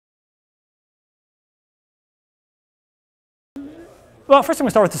Well, first I'm going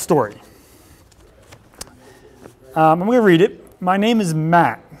to start with the story. I'm going to read it. My name is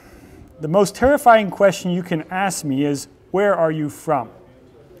Matt. The most terrifying question you can ask me is, where are you from?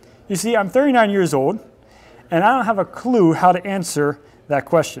 You see, I'm 39 years old, and I don't have a clue how to answer that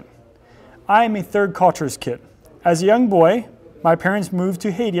question. I am a third cultures kid. As a young boy, my parents moved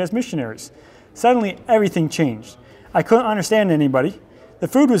to Haiti as missionaries. Suddenly, everything changed. I couldn't understand anybody. The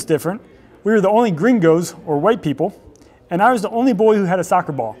food was different. We were the only gringos, or white people, and I was the only boy who had a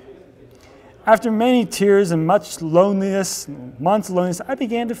soccer ball. After many tears and much loneliness, months of loneliness, I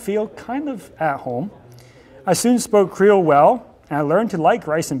began to feel kind of at home. I soon spoke Creole well, and I learned to like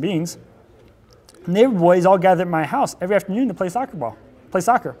rice and beans. Neighbor boys all gathered at my house every afternoon to play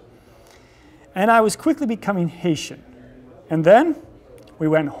soccer. And I was quickly becoming Haitian. And then we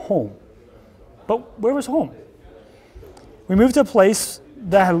went home. But where was home? We moved to a place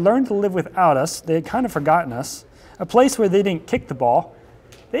that had learned to live without us. They had kind of forgotten us. A place where they didn't kick the ball.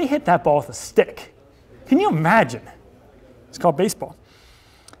 They hit that ball with a stick. Can you imagine? It's called baseball.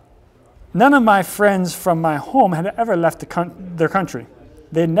 None of my friends from my home had ever left their country.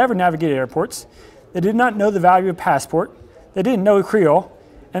 They had never navigated airports. They did not know the value of a passport. They didn't know Creole,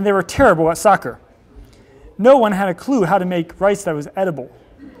 and they were terrible at soccer. No one had a clue how to make rice that was edible.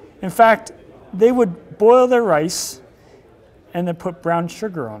 In fact, they would boil their rice and then put brown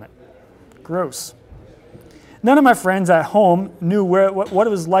sugar on it. Gross. None of my friends at home knew what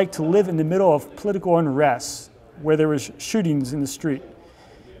it was like to live in the middle of political unrest, where there was shootings in the street.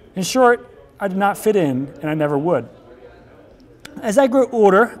 In short, I did not fit in, and I never would. As I grew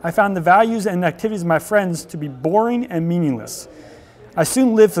older, I found the values and activities of my friends to be boring and meaningless. I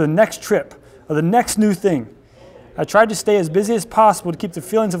soon lived for the next trip, or the next new thing. I tried to stay as busy as possible to keep the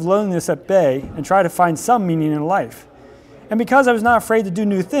feelings of loneliness at bay and try to find some meaning in life. And because I was not afraid to do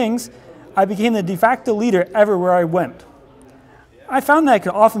new things, I became the de facto leader everywhere I went. I found that I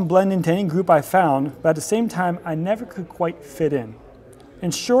could often blend into any group I found, but at the same time, I never could quite fit in.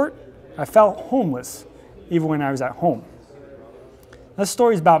 In short, I felt homeless, even when I was at home. This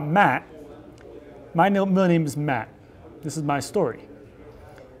story is about Matt. My middle name is Matt. This is my story.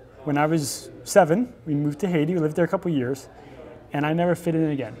 When I was 7, we moved to Haiti. We lived there a couple years, and I never fit in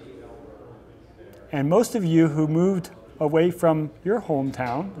again. And most of you who moved away from your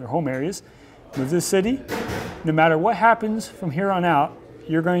hometown, your home areas, move to the city, no matter what happens from here on out,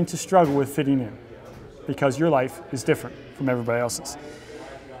 you're going to struggle with fitting in because your life is different from everybody else's.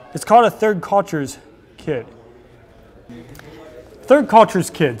 It's called a third cultures kid. Third cultures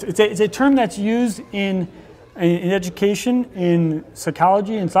kids. It's a term that's used in education, in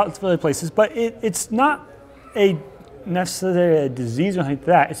psychology, and lots of other places, but it's not necessarily a disease or anything like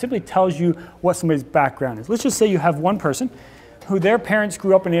that. It simply tells you what somebody's background is. Let's just say you have one person who their parents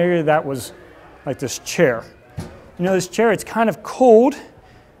grew up in an area that was like this chair. You know this chair, it's kind of cold,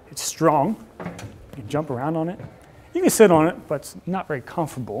 it's strong, you can jump around on it. You can sit on it, but it's not very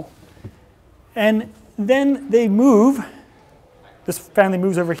comfortable. And then they move, this family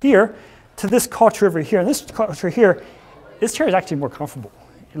moves over here to this culture over here. And this culture here, this chair is actually more comfortable.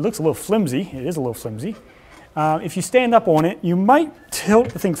 It looks a little flimsy, it is a little flimsy. If you stand up on it, you might tilt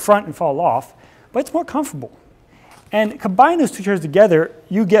the thing front and fall off, but it's more comfortable. And combine those two chairs together,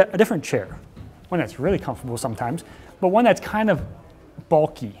 you get a different chair. One that's really comfortable sometimes, but one that's kind of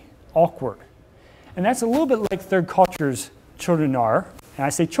bulky, awkward. And that's a little bit like third cultures children are. And I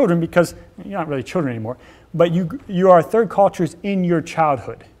say children because you're not really children anymore, but you are third cultures in your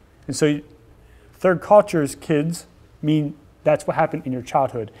childhood. And so third cultures kids mean that's what happened in your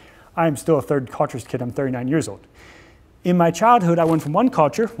childhood. I'm still a third cultures kid. I'm 39 years old. In my childhood, I went from one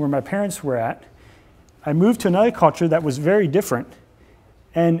culture where my parents were at. I moved to another culture that was very different.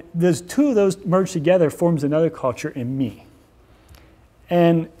 And those two of those merged together forms another culture in me.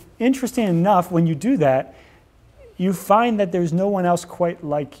 And interesting enough, when you do that, you find that there's no one else quite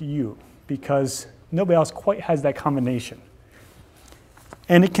like you because nobody else quite has that combination.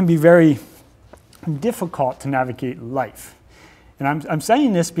 And it can be very difficult to navigate life. And I'm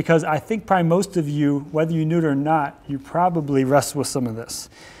saying this because I think probably most of you, whether you knew it or not, you probably wrestle with some of this.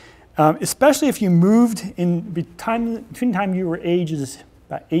 Especially if you moved between the time you were ages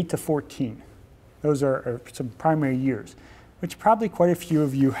about 8 to 14. Those are some primary years, which probably quite a few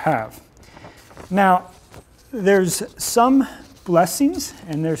of you have. Now, there's some blessings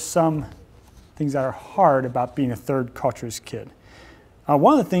and there's some things that are hard about being a third cultures kid.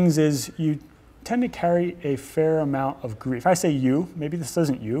 One of the things is you tend to carry a fair amount of grief. I say you, maybe this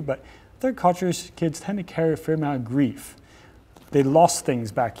isn't you, but third cultures kids tend to carry a fair amount of grief. They lost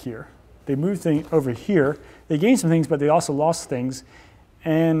things back here. They moved things over here. They gained some things, but they also lost things.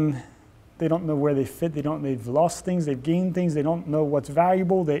 And They don't know where they fit. They've lost things. They've gained things. They don't know what's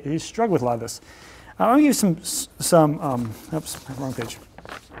valuable. They struggle with a lot of this. I'll give you oops, wrong page.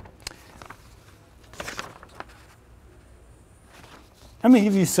 I'm going to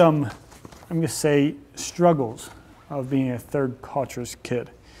give you some, I'm going to say, struggles of being a third culture's kid.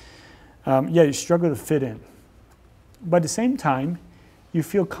 Yeah, you struggle to fit in. But at the same time, you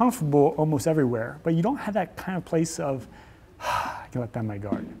feel comfortable almost everywhere, but you don't have that kind of place of, I can let down my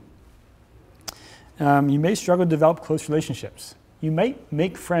guard. You may struggle to develop close relationships. You might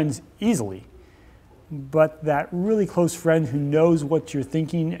make friends easily, but that really close friend who knows what you're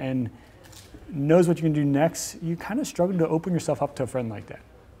thinking and knows what you're going to do next, you kind of struggle to open yourself up to a friend like that.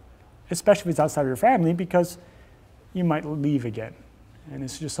 Especially if it's outside of your family, because you might leave again. And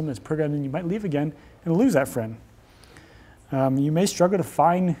it's just something that's programmed in, you might leave again and lose that friend. You may struggle to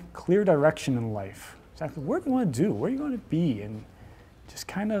find clear direction in life. Exactly, what do you want to do? Where are you going to be? And just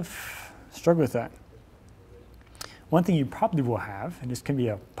kind of struggle with that. One thing you probably will have, and this can be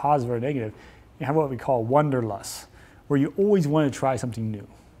a positive or a negative, you have what we call wanderlust, where you always want to try something new.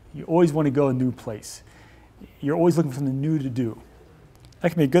 You always want to go a new place. You're always looking for something new to do.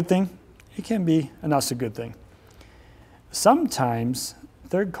 That can be a good thing. It can be a not so good thing. Sometimes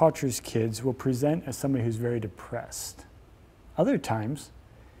third culture's kids will present as somebody who's very depressed. Other times,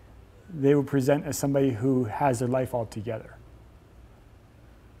 they will present as somebody who has their life all together.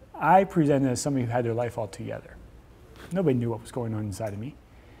 I presented as somebody who had their life all together. Nobody knew what was going on inside of me.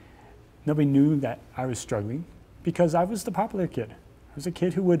 Nobody knew that I was struggling because I was the popular kid. I was a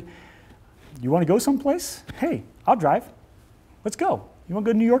kid who would, you want to go someplace? Hey, I'll drive. Let's go. You want to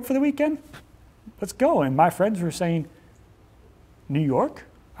go to New York for the weekend? Let's go. And my friends were saying, New York?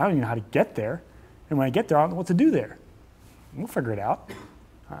 I don't even know how to get there. And when I get there, I don't know what to do there. We'll figure it out.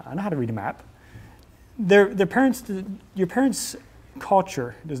 I know how to read a map. Your parents'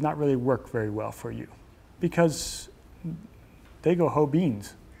 culture does not really work very well for you because they go hoe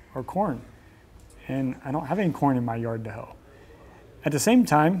beans or corn. And I don't have any corn in my yard to hoe. At the same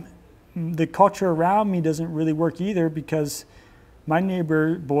time, the culture around me doesn't really work either because my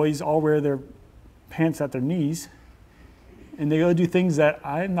neighbor boys all wear their pants at their knees and they go do things that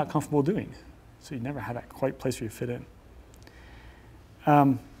I'm not comfortable doing. So you never had that quite place where you fit in.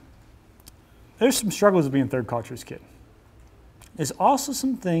 There's some struggles of being third culture's kid. There's also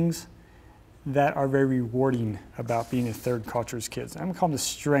some things that are very rewarding about being a third culture's kid. I'm going to call them the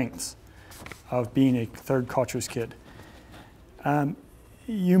strengths of being a third culture's kid.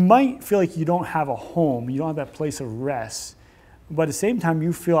 You might feel like you don't have a home, you don't have that place of rest, but at the same time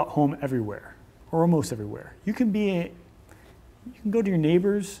you feel at home everywhere, or almost everywhere. You can go to your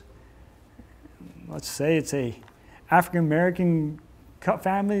neighbors, let's say it's a African-American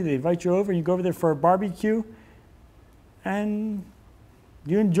family, they invite you over, you go over there for a barbecue, and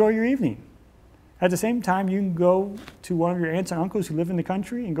you enjoy your evening. At the same time, you can go to one of your aunts and uncles who live in the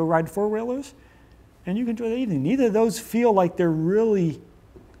country and go ride four-wheelers, and you can enjoy the evening. Neither of those feel like they're really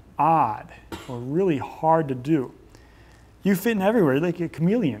odd or really hard to do. You fit in everywhere, like a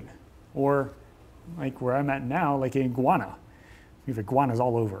chameleon, or like where I'm at now, like an iguana. We have iguanas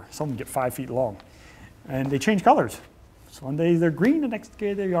all over. Some of them get 5 feet long, and they change colors. So one day they're green, the next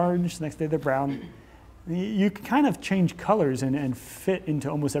day they're orange, the next day they're brown. You can kind of change colors and fit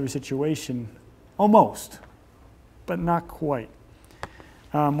into almost every situation, almost, but not quite.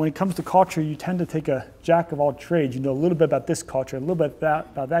 When it comes to culture, you tend to take a jack of all trades. You know a little bit about this culture, a little bit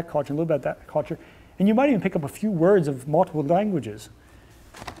about that culture, a little bit about that culture, and you might even pick up a few words of multiple languages,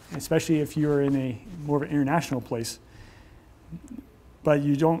 especially if you're in more of an international place. But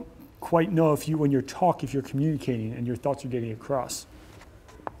you don't quite know if when you're communicating and your thoughts are getting across.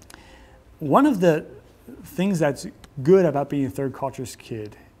 One of the things that's good about being a third culture's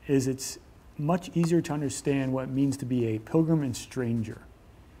kid is it's much easier to understand what it means to be a pilgrim and stranger.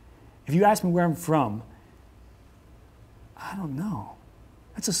 If you ask me where I'm from, I don't know.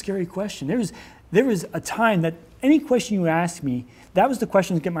 That's a scary question. There was a time that any question you asked me, that was the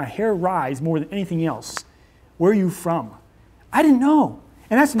question to get my hair rise more than anything else. Where are you from? I didn't know.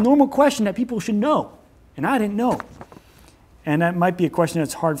 And that's a normal question that people should know. And I didn't know. And that might be a question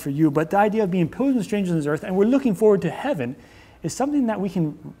that's hard for you, but the idea of being pilgrims and strangers on this earth, and we're looking forward to heaven, is something that we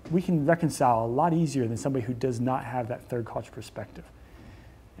can reconcile a lot easier than somebody who does not have that third culture perspective.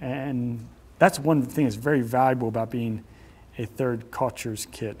 And that's one thing that's very valuable about being a third culture's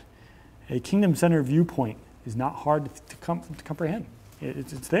kid. A kingdom-centered viewpoint is not hard to comprehend.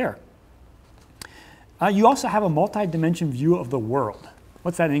 It's there. You also have a multi-dimension view of the world.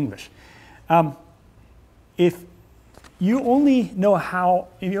 What's that in English? If you only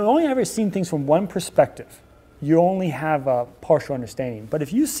ever seen things from one perspective, you only have a partial understanding. But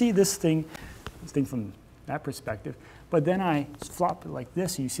if you see this thing from that perspective, but then I flop it like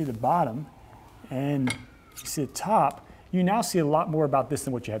this, and you see the bottom, and you see the top, you now see a lot more about this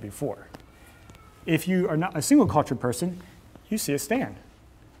than what you had before. If you are not a single cultured person, you see a stand.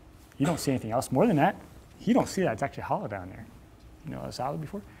 You don't see anything else more than that. You don't see that it's actually hollow down there. You know a salad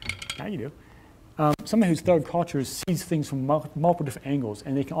before? Now you do. Somebody who's third culture sees things from multiple different angles,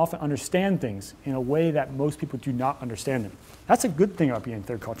 and they can often understand things in a way that most people do not understand them. That's a good thing about being a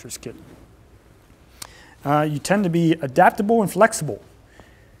third culture's kid. You tend to be adaptable and flexible.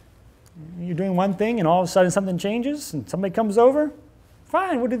 You're doing one thing, and all of a sudden something changes, and somebody comes over.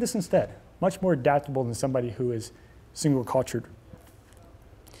 Fine, we'll do this instead. Much more adaptable than somebody who is single cultured.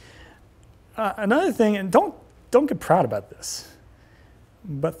 Another thing, and don't get proud about this,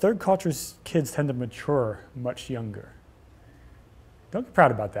 but third culture kids tend to mature much younger. Don't get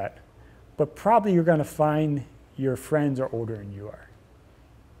proud about that, but probably you're going to find your friends are older than you are,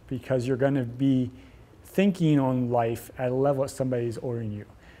 because you're going to be thinking on life at a level that somebody's older than you.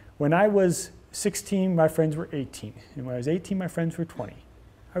 When I was 16, my friends were 18, and when I was 18, my friends were 20.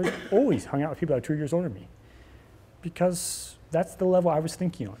 I was always hung out with people that were 2 years older than me, because that's the level I was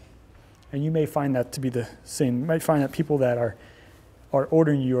thinking on. And you may find that to be the same. You might find that people that are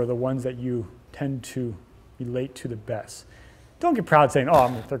older than you are the ones that you tend to relate to the best. Don't get proud saying, oh,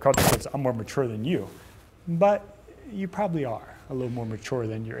 I'm a third culture kid, so I'm more mature than you. But you probably are a little more mature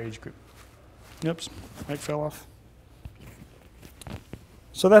than your age group. Oops, mic fell off.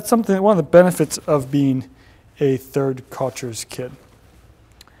 So that's something, one of the benefits of being a third culture's kid.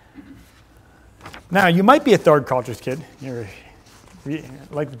 Now, you might be a third culture's kid. You're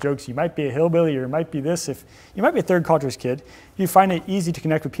like the jokes, you might be a hillbilly, or you might be this. If you might be a third culture's kid, you find it easy to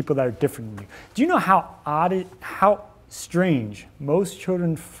connect with people that are different than you. Do you know how odd, how strange most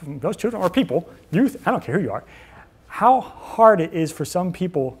children or people, youth, I don't care who you are, how hard it is for some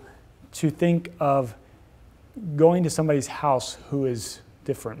people to think of going to somebody's house who is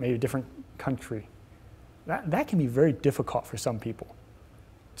different, maybe a different country. That can be very difficult for some people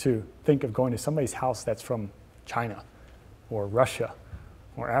to think of going to somebody's house that's from China, or Russia,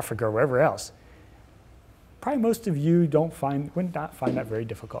 or Africa, or wherever else. Probably most of you would not find that very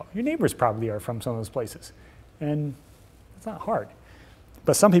difficult. Your neighbors probably are from some of those places, and it's not hard.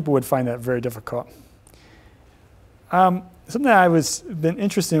 But some people would find that very difficult. Something I been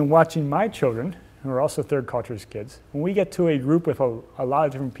interested in watching my children, who are also third culture's kids, when we get to a group with a lot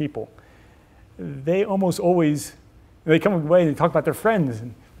of different people, they almost always, they come away and they talk about their friends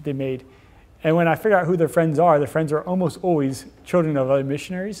they made. And when I figure out who their friends are almost always children of other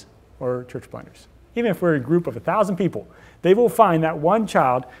missionaries or church planters. Even if we're a group of 1,000 people, they will find that one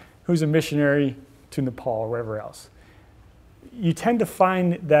child who's a missionary to Nepal or wherever else. You tend to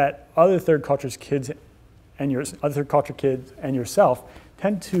find that other third culture's kids and other third culture kids and yourself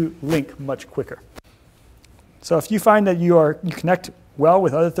tend to link much quicker. So if you find that you connect well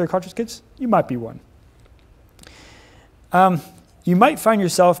with other third culture's kids, you might be one. You might find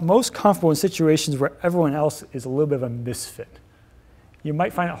yourself most comfortable in situations where everyone else is a little bit of a misfit. You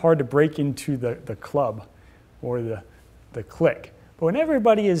might find it hard to break into the club or the clique. But when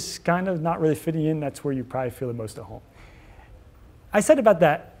everybody is kind of not really fitting in, that's where you probably feel the most at home. I said about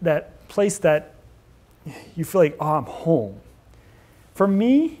that place that you feel like, oh, I'm home. For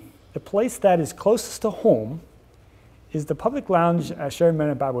me, the place that is closest to home is the public lounge at Sharon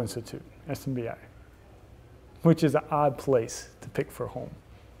Mennonite Bible Institute, SMBI, which is an odd place to pick for home.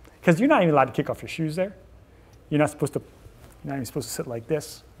 Because you're not even allowed to kick off your shoes there. You're not even supposed to sit like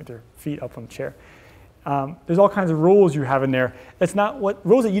this with your feet up on the chair. There's all kinds of rules you have in there. It's not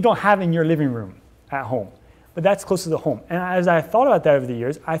rules that you don't have in your living room at home, but that's closer to home. And as I thought about that over the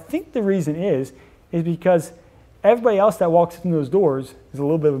years, I think the reason is because everybody else that walks in those doors is a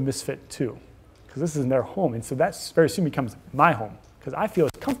little bit of a misfit too, because this isn't their home. And so that very soon becomes my home, because I feel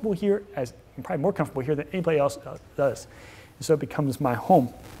as comfortable here I'm probably more comfortable here than anybody else does. And so it becomes my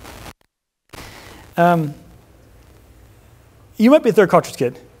home. You might be a third culture's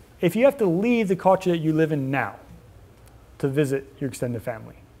kid if you have to leave the culture that you live in now to visit your extended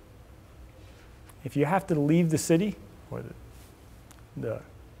family. If you have to leave the city or the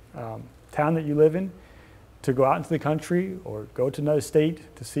town that you live in to go out into the country or go to another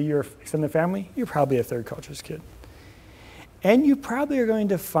state to see your extended family, you're probably a third culture's kid. And you probably are going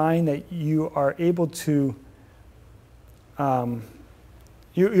to find that you are able to,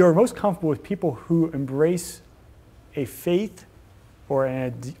 you're most comfortable with people who embrace a faith or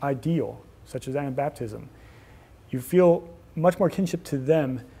an ideal, such as Anabaptism. You feel much more kinship to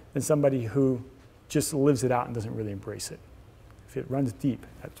them than somebody who just lives it out and doesn't really embrace it. if it runs deep,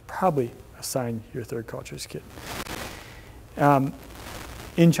 that's probably a sign you're a third cultures kid.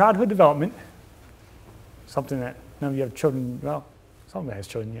 In childhood development, something that none of you have children, well, someone has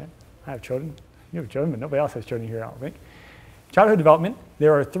children yet. I have children. You have children, but nobody else has children here, I don't think. Childhood development,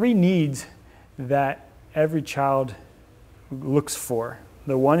 there are 3 needs that every child looks for.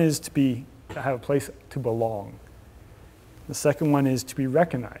 The one is to have a place to belong. The second one is to be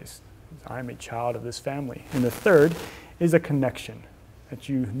recognized. I'm a child of this family. And the third is a connection, that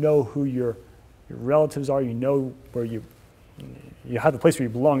you know who your relatives are, you know where you have the place where you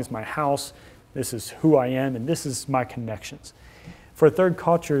belong. It's my house, this is who I am, and this is my connections. For a third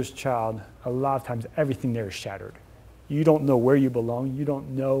culture's child, a lot of times everything there is shattered. You don't know where you belong, you don't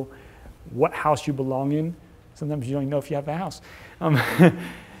know what house you belong in. Sometimes you don't even know if you have a house.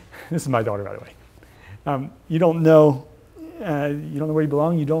 This is my daughter, by the way. You don't know where you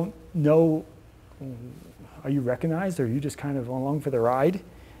belong. You don't know, are you recognized, or are you just kind of along for the ride?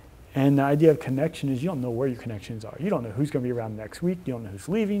 And the idea of connection is you don't know where your connections are. You don't know who's going to be around next week. You don't know who's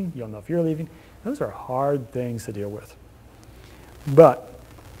leaving. You don't know if you're leaving. Those are hard things to deal with. But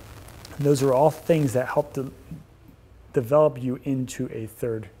those are all things that help to develop you into a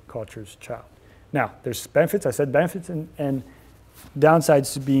third culture's child. Now, there's benefits. I said benefits and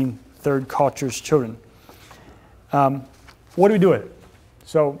downsides to being third culture's children. What do we do with it?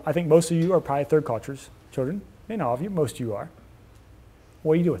 So I think most of you are probably third culture's children. Maybe not all of you, most of you are.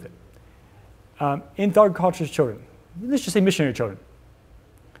 What do you do with it? In third culture's children, let's just say missionary children,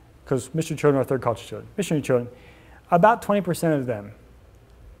 because missionary children are third culture children. Missionary children, about 20% of them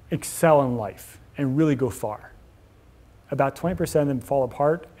excel in life and really go far. About 20% of them fall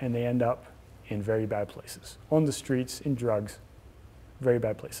apart and they end up in very bad places, on the streets, in drugs, very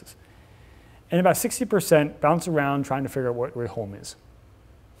bad places. And about 60% bounce around trying to figure out where home is.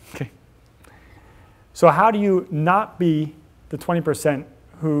 Okay. So how do you not be the 20%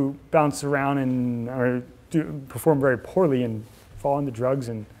 who bounce around and perform very poorly and fall into drugs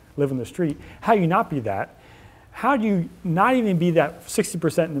and live on the street? How do you not be that? How do you not even be that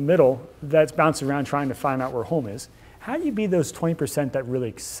 60% in the middle that's bouncing around trying to find out where home is? How do you be those 20% that really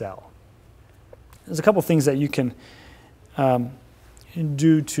excel? There's a couple things that you can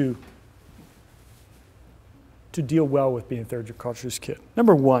do to deal well with being a third culture's kid.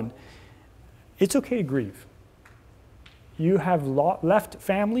 Number one, it's okay to grieve. You have left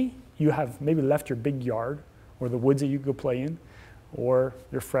family, you have maybe left your big yard or the woods that you go play in or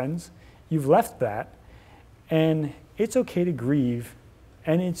your friends. You've left that, and it's okay to grieve,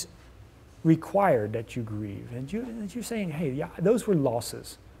 and it's required that you grieve. And you're saying, hey, yeah, those were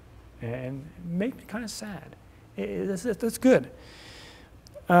losses, and make me kind of sad. That's good.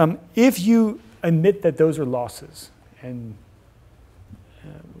 If you admit that those are losses and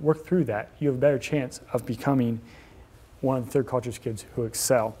work through that, you have a better chance of becoming one of the third culture's kids who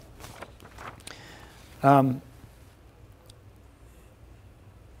excel.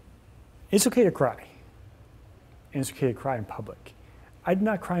 It's okay to cry, and it's okay to cry in public. I did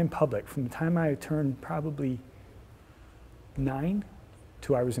not cry in public from the time I turned probably 9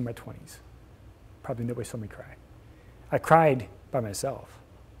 to I was in my 20s. Probably nobody saw me cry. I cried by myself.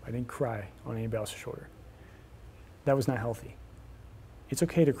 I didn't cry on anybody else's shoulder. That was not healthy. It's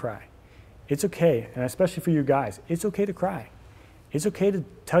okay to cry. It's okay, and especially for you guys, it's okay to cry. It's okay to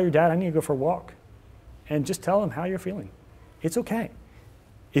tell your dad, I need to go for a walk, and just tell him how you're feeling. It's okay.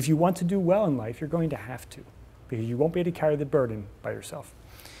 If you want to do well in life, you're going to have to, because you won't be able to carry the burden by yourself.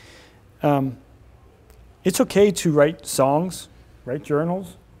 It's okay to write songs, write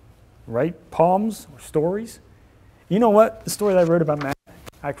journals, write poems or stories. You know what? The story that I wrote about Matt,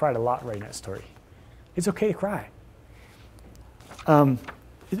 I cried a lot writing that story. It's okay to cry.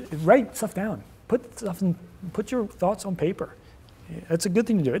 Write stuff down. Put your thoughts on paper. It's a good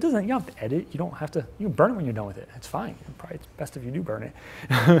thing to do. You don't have to edit. You don't have to. You can burn it when you're done with it. It's fine. Probably it's best if you do burn it.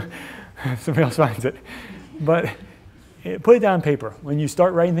 Somebody else finds it. But put it down on paper. When you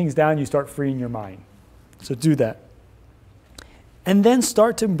start writing things down, you start freeing your mind. So do that. And then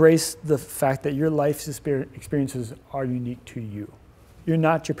start to embrace the fact that your life's experiences are unique to you. You're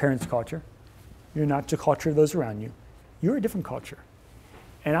not your parents' culture. You're not the culture of those around you. You're a different culture.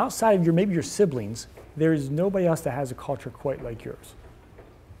 And outside of maybe your siblings, there is nobody else that has a culture quite like yours,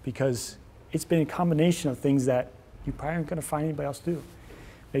 because it's been a combination of things that you probably aren't going to find anybody else do.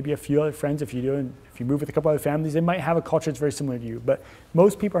 Maybe a few other friends, if you move with a couple other families, they might have a culture that's very similar to you, but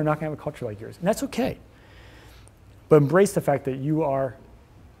most people are not going to have a culture like yours, and that's okay. But embrace the fact that you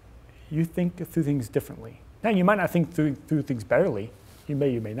think through things differently. Now, you might not think through things betterly. You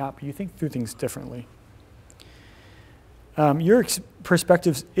may not, but you think through things differently. Your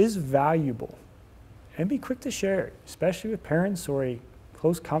perspectives is valuable. and be quick to share it, especially with parents or a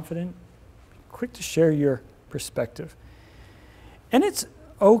close confidant. Quick to share your perspective. And it's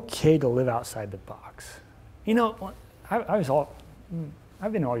okay to live outside the box. You know, I've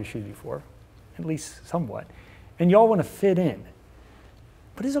been in all your shoes before, at least somewhat, and y'all want to fit in.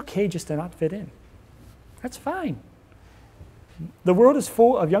 But it's okay just to not fit in. That's fine. The world is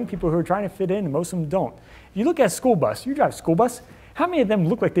full of young people who are trying to fit in, and most of them don't. You look at a school bus, you drive a school bus, how many of them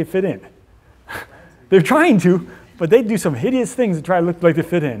look like they fit in? They're trying to, but they do some hideous things to try to look like they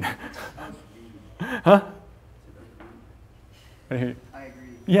fit in. Huh? I agree.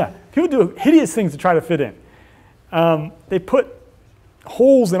 Yeah, people do hideous things to try to fit in. They put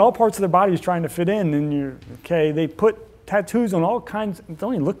holes in all parts of their bodies trying to fit in, and you're, okay, they put tattoos on all kinds, it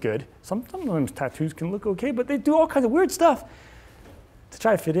don't even look good. Some of them tattoos can look okay, but they do all kinds of weird stuff to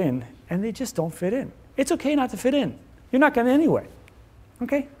try to fit in, and they just don't fit in. It's okay not to fit in. You're not going to anyway,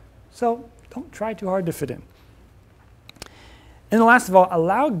 okay? So don't try too hard to fit in. And last of all,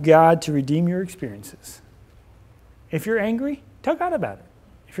 allow God to redeem your experiences. If you're angry, tell God about it.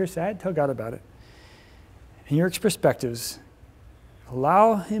 If you're sad, tell God about it. And your perspectives,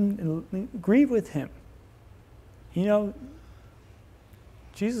 allow him, grieve with him. You know,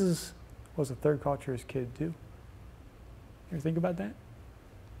 Jesus was a third culture's kid too. You ever think about that?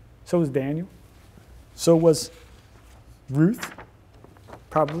 So was Daniel. So was Ruth,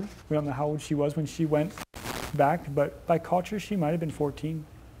 probably. We don't know how old she was when she went back, but by culture, she might have been 14,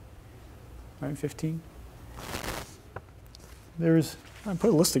 might have been 15. I put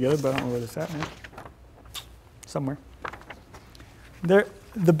a list together, but I don't know where it's at now. Somewhere.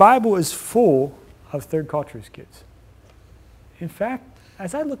 The Bible is full of third culture's kids. In fact,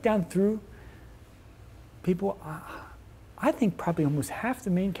 as I look down through people, I think probably almost half the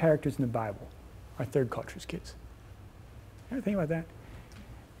main characters in the Bible are third culture's kids. You ever think about that?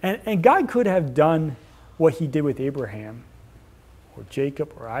 And God could have done what he did with Abraham or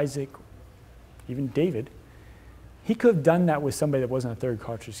Jacob or Isaac, or even David. He could have done that with somebody that wasn't a third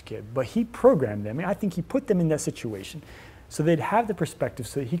culture's kid, but he programmed them. I think he put them in that situation so they'd have the perspective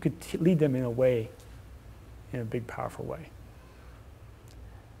so that he could lead them in a big, powerful way.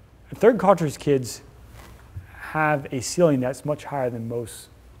 Third culture's kids have a ceiling that's much higher than most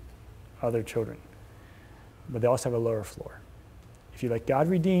other children, but they also have a lower floor. If you let God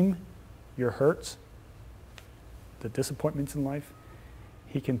redeem your hurts, the disappointments in life,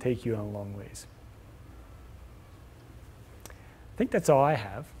 he can take you on a long ways. I think that's all I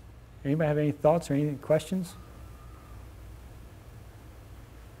have. Anybody have any thoughts or any questions?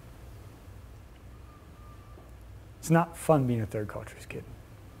 It's not fun being a third culture's kid.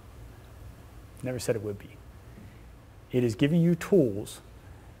 Never said it would be. It is giving you tools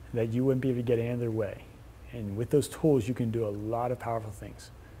that you wouldn't be able to get any other way. And with those tools, you can do a lot of powerful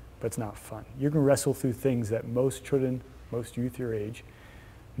things, but it's not fun. You're going to wrestle through things that most children, most youth your age,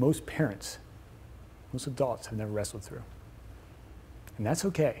 most parents, most adults have never wrestled through. And that's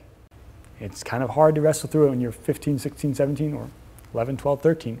okay. It's kind of hard to wrestle through it when you're 15, 16, 17, or 11, 12,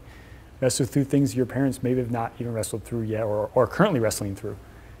 13. Wrestle through things your parents maybe have not even wrestled through yet or are currently wrestling through.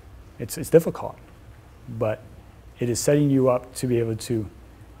 It's difficult, but it is setting you up to be able to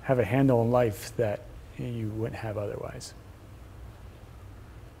have a handle on life that you wouldn't have otherwise.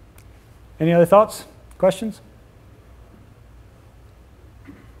 Any other thoughts, questions?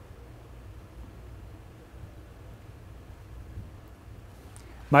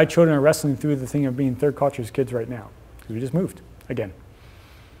 My children are wrestling through the thing of being third culture's kids right now, because we just moved again.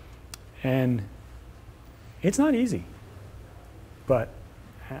 And it's not easy, but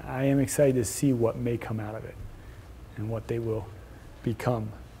I am excited to see what may come out of it and what they will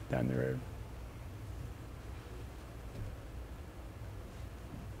become down the road.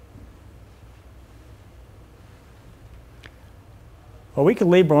 Well, we could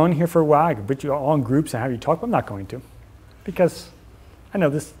labor on here for a while. I could put you all in groups and have you talk, but I'm not going to, because I know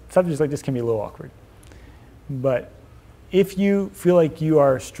this subjects like this can be a little awkward. But if you feel like you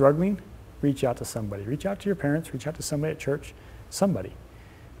are struggling, reach out to somebody. Reach out to your parents, reach out to somebody at church, somebody.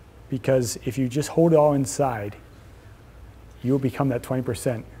 Because if you just hold it all inside, you will become that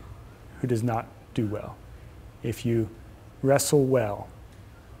 20% who does not do well. If you wrestle well,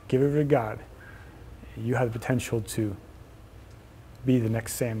 give it to God, you have the potential to be the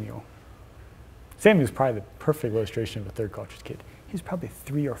next Samuel. Samuel is probably the perfect illustration of a third culture's kid. He's probably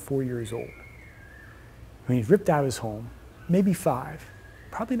 3 or 4 years old when he's ripped out of his home, maybe 5,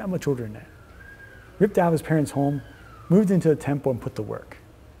 probably not much older than that. Ripped out of his parents' home, moved into the temple and put to work.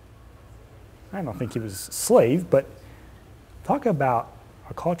 I don't think he was a slave, but talk about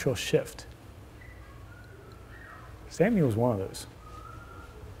a cultural shift. Samuel was one of those.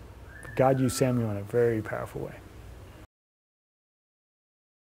 God used Samuel in a very powerful way.